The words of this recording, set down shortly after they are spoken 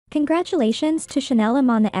Congratulations to Chanel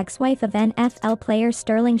Iman, the ex-wife of NFL player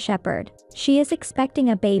Sterling Shepard. She is expecting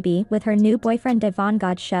a baby with her new boyfriend Devon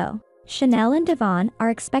Godchaux. Chanel and Devon are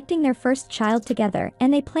expecting their first child together,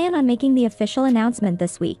 and they plan on making the official announcement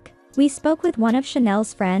this week. We spoke with one of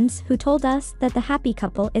Chanel's friends who told us that the happy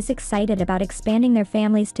couple is excited about expanding their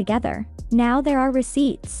families together. Now there are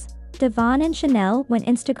receipts. Devon and Chanel went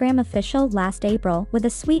Instagram official last April with a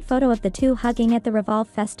sweet photo of the two hugging at the Revolve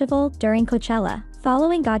Festival during Coachella.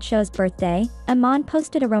 Following Godchaux's birthday, Iman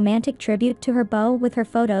posted a romantic tribute to her beau with her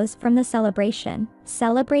photos from the celebration.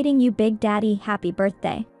 "Celebrating you, Big Daddy, happy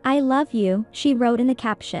birthday. I love you," she wrote in the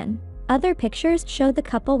caption. Other pictures showed the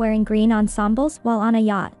couple wearing green ensembles while on a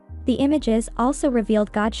yacht. The images also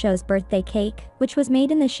revealed Godchaux's birthday cake, which was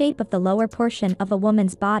made in the shape of the lower portion of a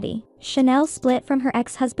woman's body. Chanel split from her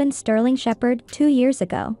ex-husband Sterling Shepard 2 years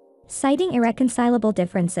ago. Citing irreconcilable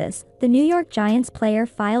differences, the New York Giants player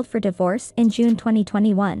filed for divorce in June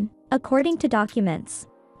 2021, according to documents.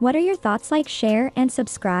 What are your thoughts? Like, share, and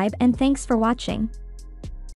subscribe, and thanks for watching.